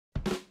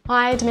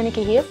Hi,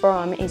 Domenica here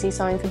from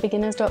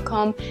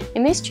easysewingforbeginners.com.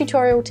 In this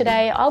tutorial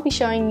today, I'll be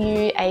showing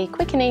you a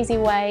quick and easy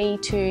way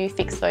to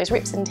fix those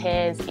rips and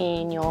tears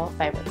in your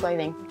favourite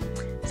clothing.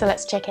 So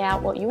let's check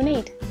out what you will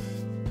need.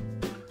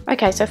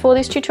 Okay, so for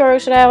this tutorial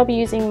today, I'll be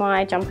using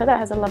my jumper that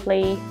has a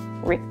lovely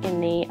rip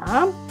in the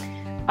arm.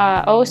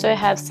 I also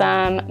have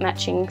some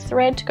matching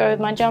thread to go with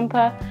my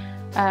jumper.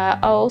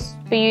 I'll also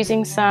be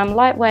using some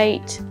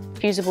lightweight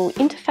fusible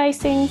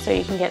interfacing, so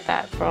you can get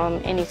that from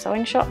any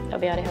sewing shop. They'll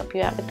be able to help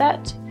you out with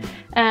that.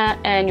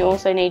 And you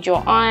also need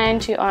your iron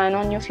to iron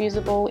on your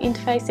fusible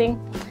interfacing,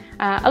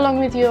 along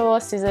with your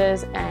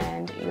scissors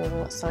and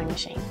your sewing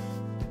machine.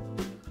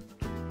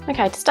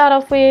 Okay, to start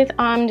off with,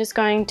 I'm just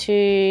going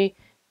to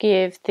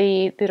give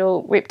the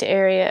little ripped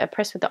area a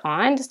press with the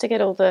iron just to get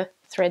all the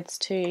threads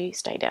to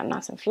stay down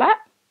nice and flat.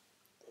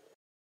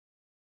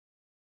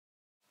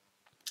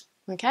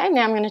 Okay,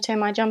 now I'm going to turn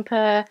my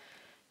jumper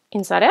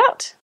inside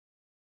out.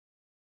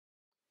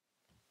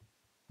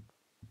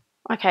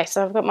 Okay,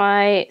 so I've got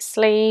my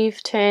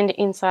sleeve turned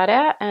inside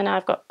out and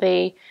I've got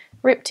the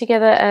rip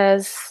together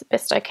as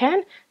best I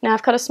can. Now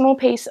I've cut a small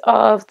piece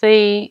of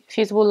the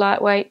fusible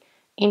lightweight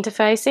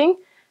interfacing,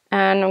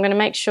 and I'm going to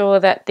make sure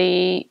that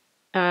the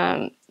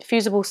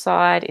fusible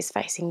side is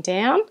facing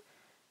down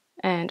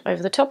and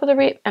over the top of the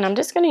rip, and I'm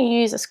just going to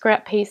use a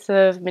scrap piece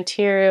of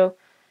material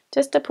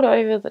just to put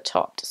over the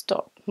top to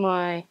stop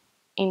my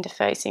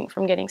interfacing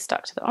from getting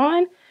stuck to the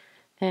iron,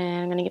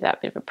 and I'm going to give that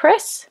a bit of a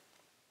press.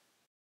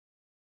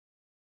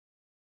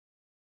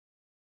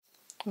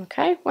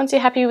 Okay, once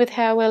you're happy with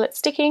how well it's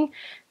sticking,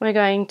 we're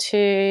going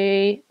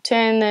to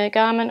turn the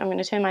garment, I'm going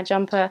to turn my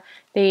jumper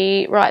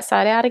the right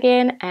side out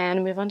again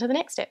and move on to the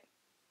next step.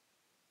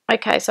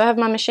 Okay, so I have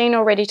my machine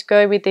all ready to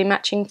go with the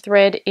matching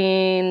thread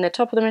in the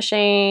top of the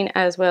machine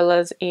as well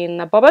as in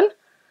the bobbin.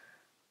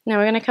 Now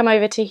we're going to come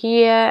over to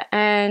here,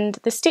 and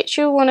the stitch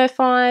you'll want to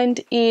find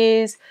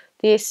is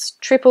this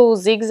triple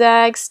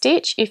zigzag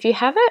stitch. If you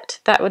have it,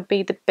 that would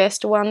be the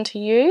best one to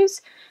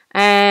use.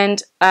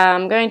 And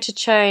I'm going to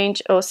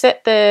change or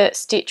set the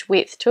stitch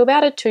width to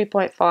about a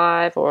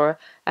 2.5 or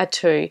a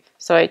 2.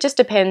 So it just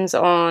depends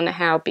on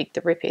how big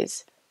the rip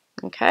is.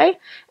 Okay,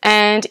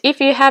 and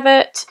if you have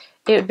it,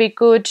 it would be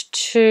good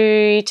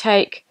to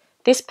take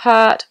this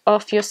part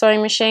off your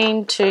sewing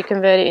machine to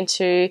convert it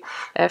into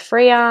a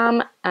free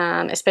arm,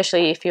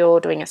 especially if you're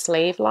doing a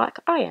sleeve like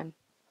I am.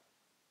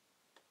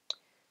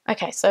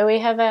 Okay, so we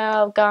have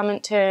our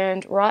garment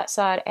turned right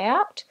side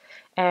out,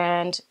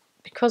 and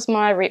because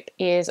my rip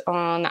is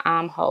on the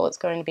armhole, it's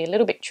going to be a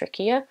little bit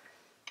trickier,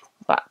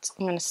 but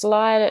I'm going to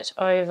slide it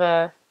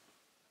over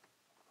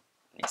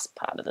this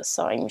part of the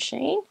sewing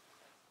machine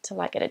till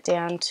I get it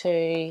down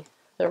to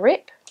the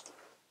rip.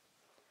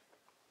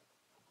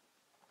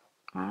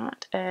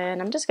 Alright,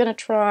 and I'm just going to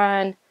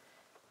try and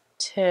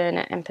turn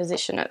it and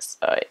position it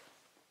so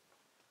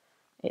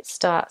it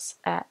starts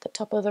at the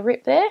top of the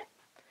rip there.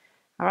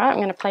 Alright, I'm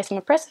going to place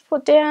my presser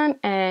foot down,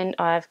 and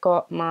I've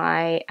got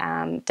my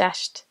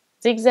dashed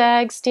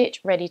zigzag stitch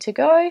ready to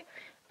go,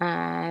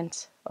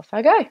 and off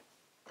I go.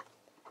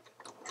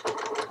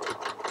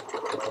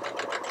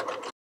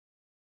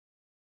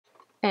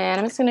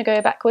 And I'm just going to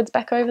go backwards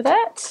back over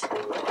that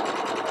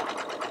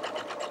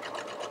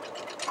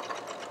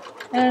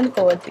and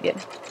forwards again.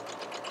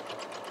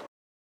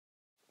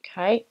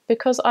 Okay,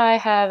 because I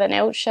have an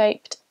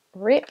L-shaped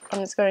rip, I'm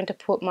just going to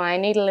put my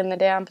needle in the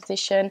down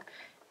position,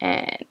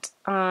 and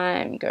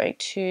I'm going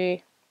to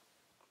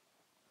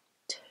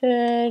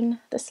turn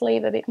the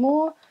sleeve a bit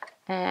more,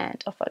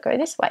 and off I go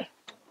this way.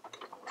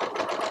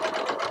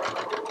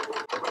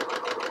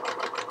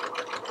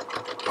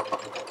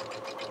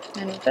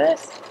 And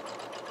reverse.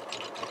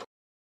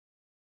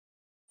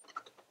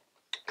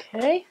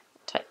 Okay,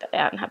 take that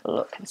out and have a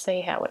look and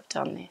see how we've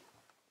done there.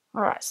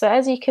 Alright, so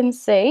as you can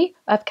see,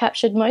 I've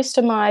captured most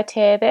of my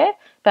tear there,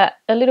 but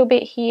a little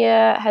bit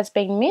here has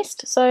been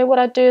missed. So what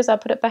I do is I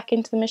put it back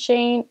into the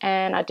machine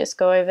and I just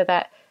go over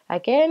that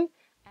again.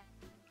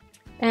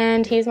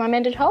 And here's my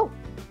mended hole,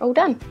 all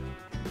done.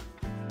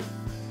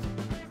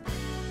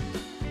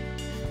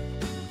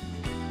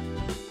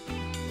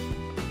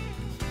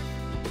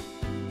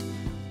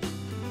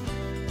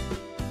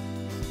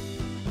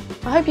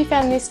 I hope you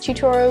found this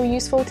tutorial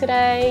useful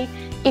today.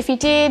 If you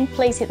did,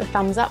 please hit the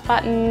thumbs up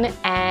button,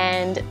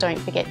 and don't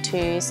forget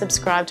to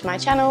subscribe to my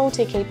channel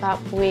to keep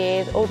up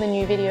with all the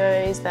new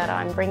videos that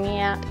I'm bringing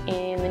out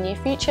in the near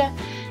future,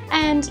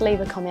 and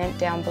leave a comment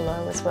down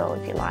below as well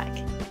if you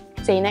like.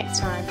 See you next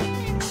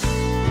time.